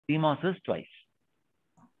PMOS is twice.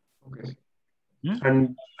 Okay.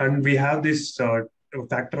 And we have this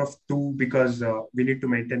factor of 2 because we need to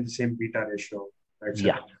maintain the same beta ratio. Right,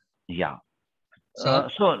 sir? Yeah.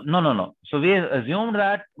 So no. So we assumed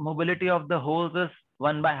that mobility of the holes is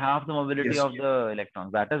 1/2 the mobility of the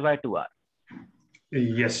electrons. That is why 2R.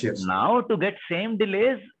 Yes. Now to get same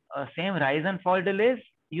delays, same rise and fall delays,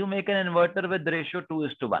 you make an inverter with the ratio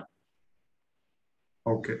 2:1.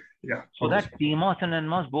 Okay. Yeah. So that PMOS and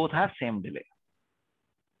NMOS both have same delay.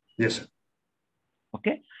 Yes, sir.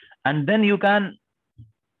 Okay. And then you can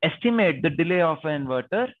estimate the delay of an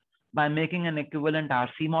inverter by making an equivalent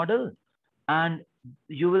RC model. And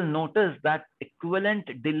you will notice that equivalent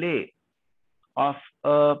delay of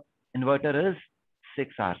a inverter is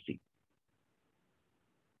 6 RC.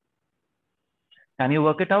 Can you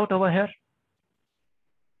work it out over here?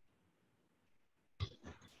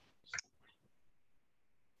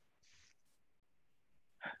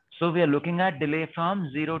 So we are looking at delay from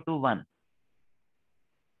 0 to 1.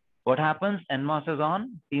 What happens? NMOS is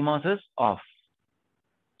on, PMOS is off.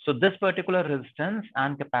 So this particular resistance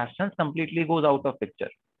and capacitance completely goes out of picture.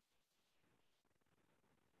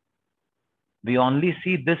 We only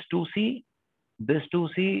see this 2C, this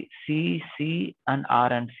 2C, C, C, and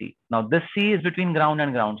R and C. Now this C is between ground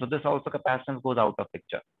and ground. So this also capacitance goes out of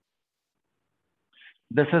picture.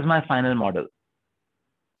 This is my final model.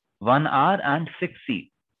 1R and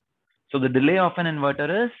 6C. So the delay of an inverter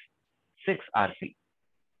is 6 RC.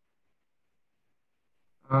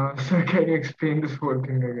 So can you explain this whole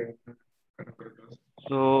thing again?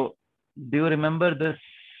 So do you remember this?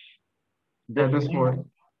 This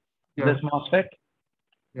MOSFET?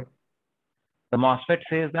 Yeah. The MOSFET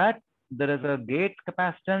says that there is a gate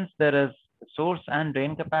capacitance, there is source and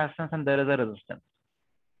drain capacitance, and there is a resistance.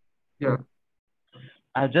 Yeah.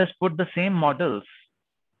 I just put the same models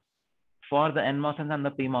for the NMOSs and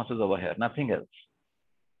the PMOSs over here, nothing else.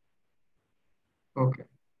 Okay.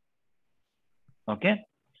 Okay.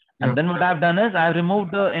 And then what I've done is I've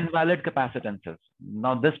removed the invalid capacitances.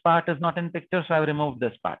 Now this part is not in picture, so I've removed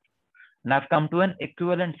this part. And I've come to an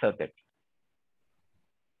equivalent circuit.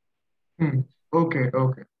 Okay.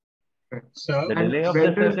 So the delay of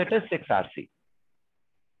the circuit is 6 RC.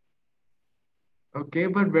 Okay,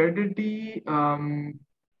 but where did the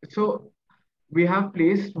so we have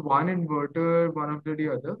placed one inverter one after the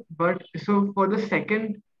other, but so for the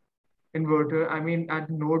second inverter, I mean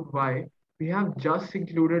at node Y, we have just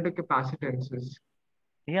included the capacitances.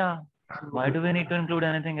 Yeah. Why do we need to include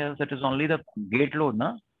anything else? It is only the gate load,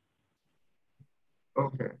 no?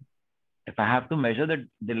 Okay. If I have to measure the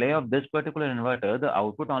delay of this particular inverter, the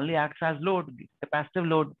output only acts as load, capacitive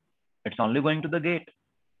load. It's only going to the gate.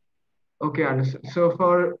 Okay, understood. So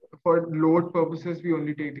for load purposes, we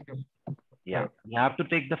only take the Yeah, you have to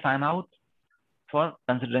take the fan out for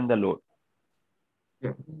considering the load.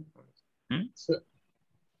 Yeah.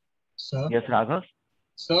 Sir? Yes, Raghav?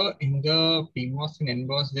 So in the PMOS and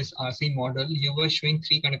NMOS, this RC model, you were showing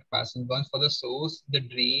 3 kind of capacitance. One for the source, the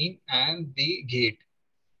drain, and the gate.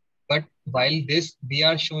 But while this, we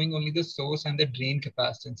are showing only the source and the drain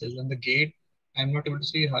capacitances. And the gate, I'm not able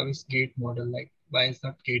to see how is gate model like. Why is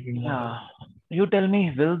not gate model? Yeah. You tell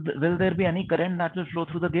me, will there be any current that will flow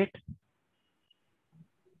through the gate?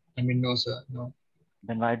 I mean, no, sir, no.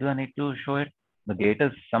 Then why do I need to show it? The gate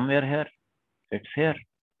is somewhere here. It's here.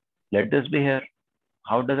 Let this be here.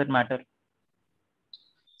 How does it matter?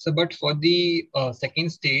 So, but for the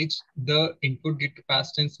second stage, the input gate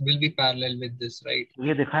capacitance will be parallel with this, right?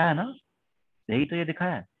 ये दिखाया है ना? यही तो ये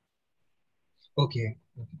दिखाया है. Okay.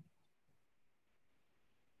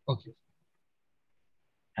 Okay.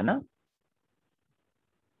 है ना?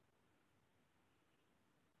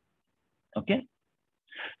 Okay.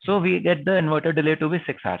 So we get the inverter delay to be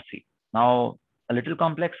 6 RC. Now a little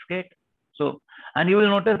complex gate. So, and you will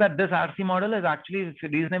notice that this RC model is actually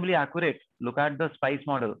reasonably accurate. Look at the SPICE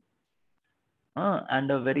model and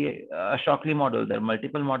a very Shockley model. There are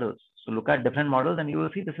multiple models. So look at different models and you will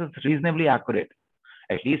see this is reasonably accurate.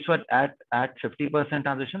 At least for at 50%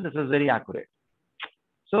 transition, this is very accurate.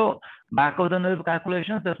 So back of the envelope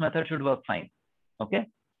calculations, this method should work fine. Okay.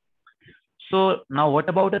 So now what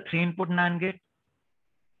about a 3-input NAND gate?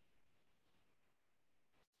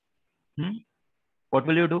 What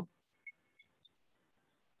will you do?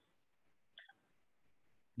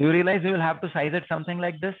 Do you realize you will have to size it something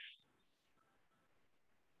like this?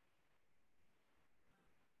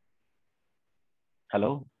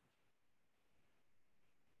 Hello?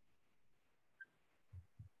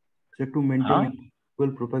 So to maintain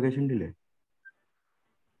equal propagation delay.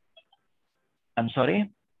 I'm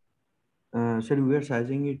sorry? Sir, we are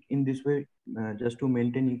sizing it in this way just to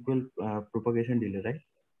maintain equal propagation delay, right?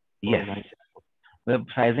 Yes. We're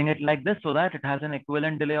sizing it like this so that it has an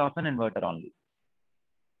equivalent delay of an inverter only.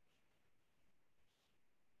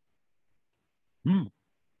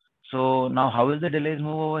 So now how will the delays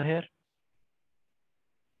move over here?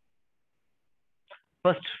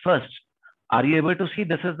 First, are you able to see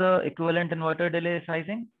this is the equivalent inverter delay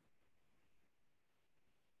sizing?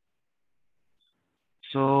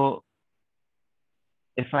 So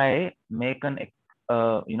if I make an,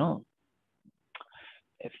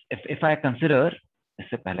 if I consider,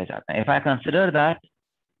 if I consider that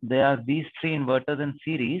there are these three inverters in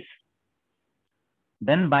series,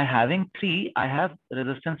 then by having three, I have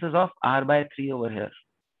resistances of R by 3 over here.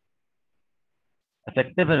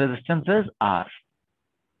 Effective resistance is R.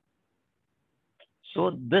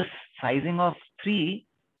 So this sizing of 3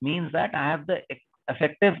 means that I have the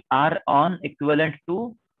effective R on equivalent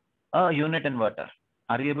to a unit inverter.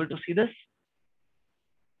 Are you able to see this?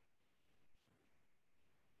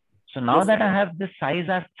 So now yes, that I have this size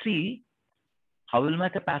as 3, how will my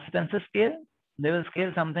capacitances scale? They will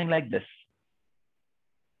scale something like this.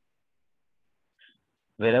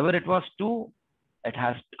 Wherever it was 2,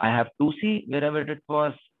 I have 2C. Wherever it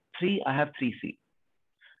was 3, I have 3C.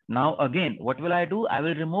 Now again, what will I do? I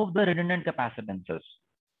will remove the redundant capacitances.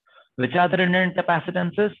 Which are the redundant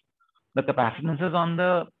capacitances? The capacitances on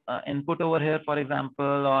the input over here, for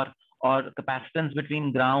example, or capacitance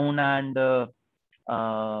between ground and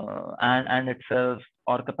itself,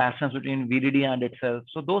 or capacitance between VDD and itself.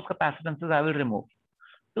 So those capacitances I will remove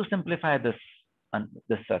to simplify this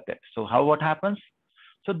circuit. So what happens?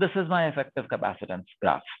 So this is my effective capacitance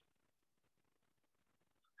graph.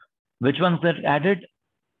 Which ones get added?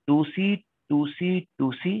 2C, 2C,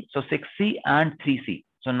 2C, so 6C and 3C.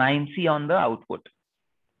 So 9C on the output.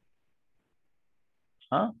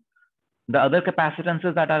 The other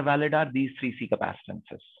capacitances that are valid are these 3C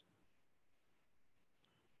capacitances.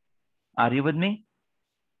 Are you with me?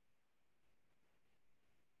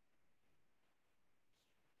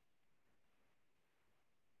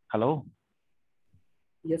 Hello?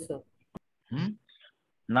 Yes, sir.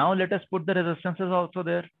 Now let us put the resistances also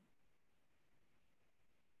there.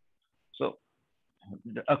 So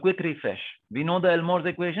a quick refresh. We know the Elmore's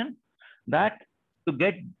equation that to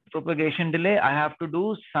get propagation delay, I have to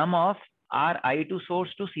do sum of Ri to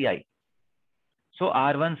source to Ci. So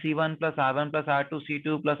R1 C1 plus R1 plus R2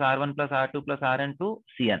 C2 plus R1 plus R2 plus Rn to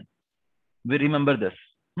Cn. We remember this.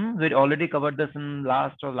 We already covered this in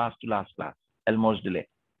last class, Elmore's delay.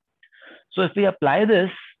 So if we apply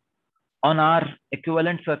this on our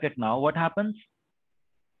equivalent circuit now, what happens?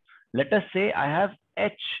 Let us say I have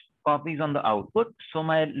H copies on the output. So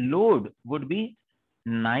my load would be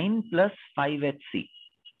 9 plus 5HC.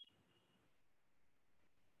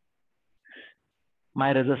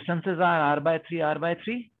 My resistances are R by 3, R by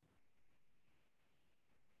 3.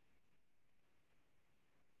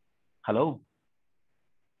 Hello?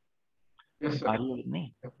 Yes, sir. Are you with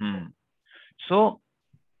me? So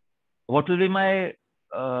what will be my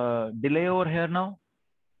delay over here now?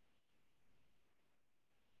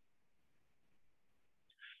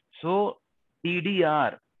 So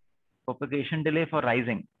TDR, propagation delay for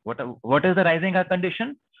rising. What is the rising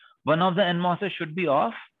condition? One of the NMOSes should be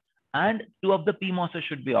off and 2 of the PMOSes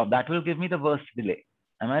should be off. That will give me the worst delay.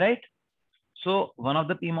 Am I right? So one of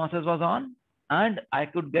the PMOSes was on and I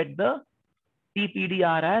could get the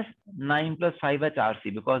TPDR as 9 plus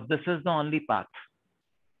 5HRC because this is the only path.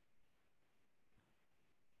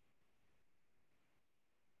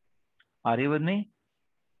 Are you with me?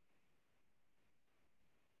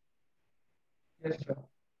 Yes, sir.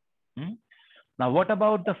 Now, what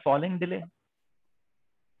about the falling delay?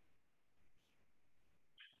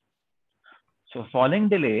 So falling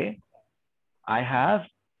delay, I have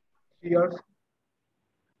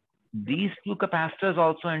these 2 capacitors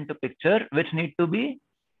also into picture, which need to be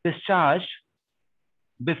discharged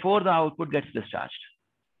before the output gets discharged.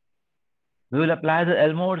 We will apply the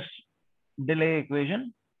Elmore's delay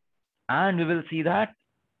equation and we will see that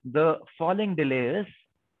the falling delay is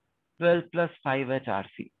 12 plus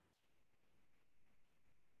 5HRC.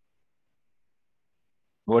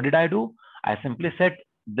 What did I do? I simply set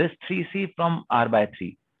this 3C from R by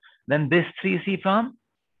 3, then this 3C from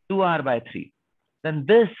 2R by 3, then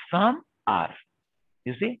this from R.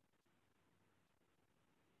 You see?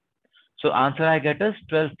 So answer I get is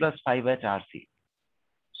 12 plus 5HRC.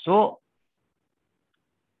 So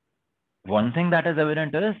one thing that is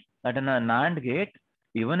evident is that in a NAND gate,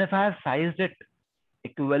 even if I have sized it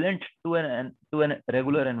equivalent to a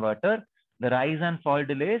regular inverter, the rise and fall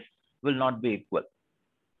delays will not be equal.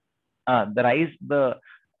 The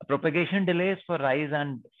propagation delays for rise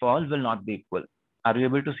and fall will not be equal. Are you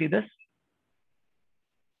able to see this?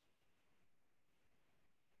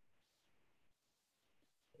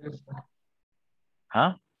 Yes, sir.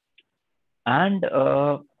 Huh? And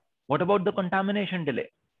what about the contamination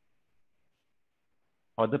delay?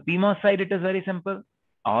 For the PMOS side, it is very simple.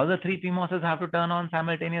 All the three PMOSs have to turn on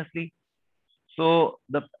simultaneously. So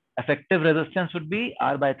the effective resistance would be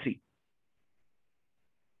R by 3.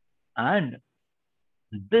 And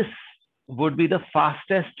this would be the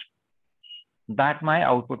fastest that my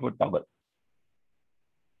output would toggle.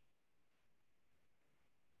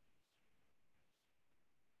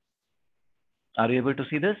 Are you able to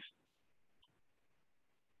see this?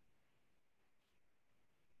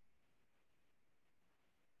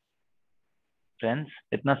 Friends,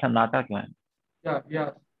 itna sannata kyun hai?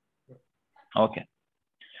 Yeah. Okay.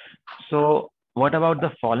 So what about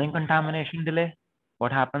the falling contamination delay?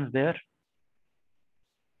 What happens there?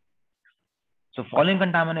 So falling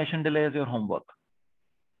contamination delay is your homework.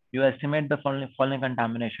 You estimate the falling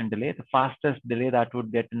contamination delay, the fastest delay that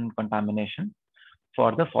would get in contamination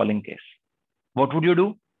for the falling case. What would you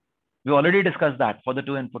do? We already discussed that for the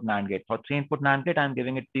 2-input NAND gate. For 3-input NAND gate, I'm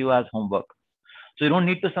giving it to you as homework. So you don't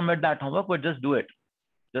need to submit that homework, but just do it,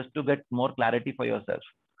 just to get more clarity for yourself.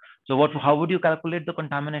 So how would you calculate the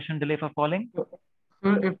contamination delay for falling? So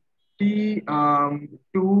if the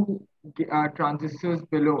two transistors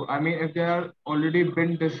below, I mean, if they are already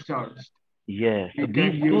been discharged. Yes. So we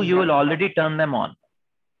these can two, use you will that. already turn them on.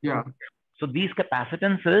 Yeah. So these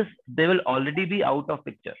capacitances, they will already be out of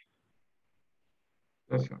picture.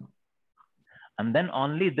 Yes, sir. And then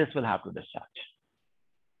only this will have to discharge.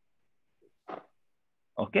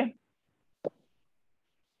 Okay.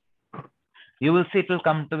 You will see it will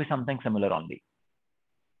come to be something similar only.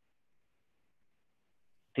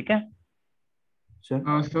 Okay? Sir?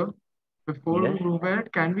 Sir, before Yes. we move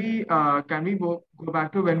ahead, can we go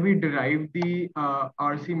back to when we derived the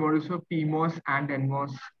RC models for PMOS and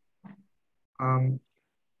NMOS?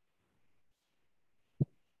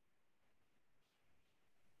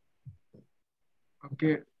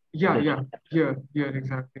 Okay. Yeah. Here,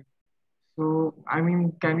 exactly. So, I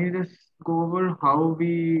mean, can you just go over how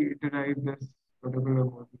we derive this particular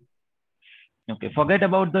model? Okay. Forget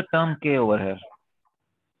about the term K over here.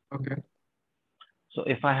 Okay. So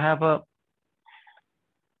if I have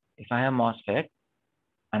MOSFET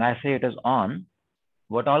and I say it is on,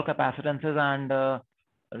 what all capacitances and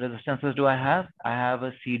resistances do I have? I have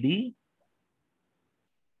a CD.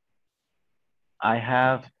 I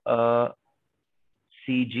have a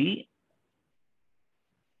CG.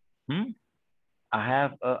 I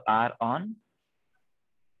have a R on.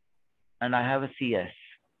 And I have a CS.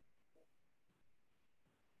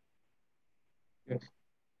 Yes.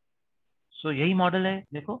 So यही model है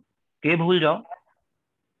देखो K भूल जाओ.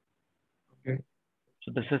 Okay.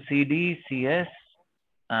 So this is CD, CS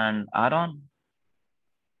and R on.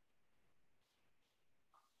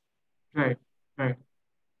 Right.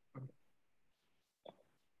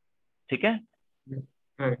 ठीक है?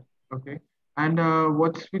 Right. Okay. And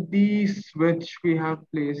what's with the switch we have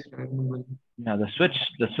placed randomly? Yeah, the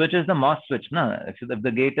switch is the MOS switch. No? If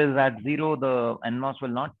the gate is at 0, the NMOS will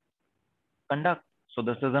not conduct. So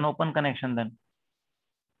this is an open connection then.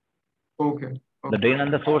 Okay. The drain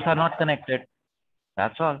and the source are not connected.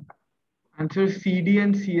 That's all. And so CD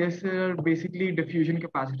and CS are basically diffusion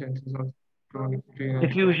capacitances of drain.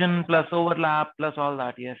 Diffusion plus overlap plus all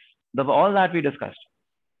that. Yes. All that we discussed.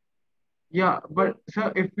 Yeah, but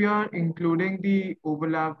sir, if we are including the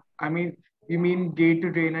overlap, I mean, you mean gate to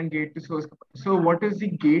drain and gate to source. So what is the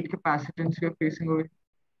gate capacitance we are facing over?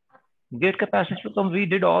 Gate capacitance, because we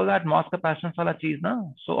did all that MOS capacitance wala cheez na.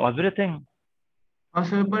 So everything.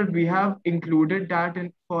 Sir, but we have included that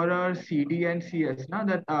for our CD and CS, na,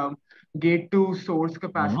 that gate to source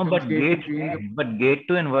capacitance. No, but gate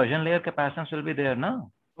to inversion layer capacitance will be there, na?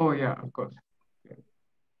 Oh yeah, of course. Okay.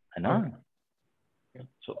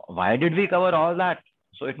 So why did we cover all that?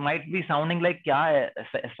 So it might be sounding like kya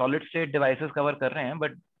hai, solid state devices cover kar rahe hain,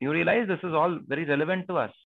 but you realize this is all very relevant to us.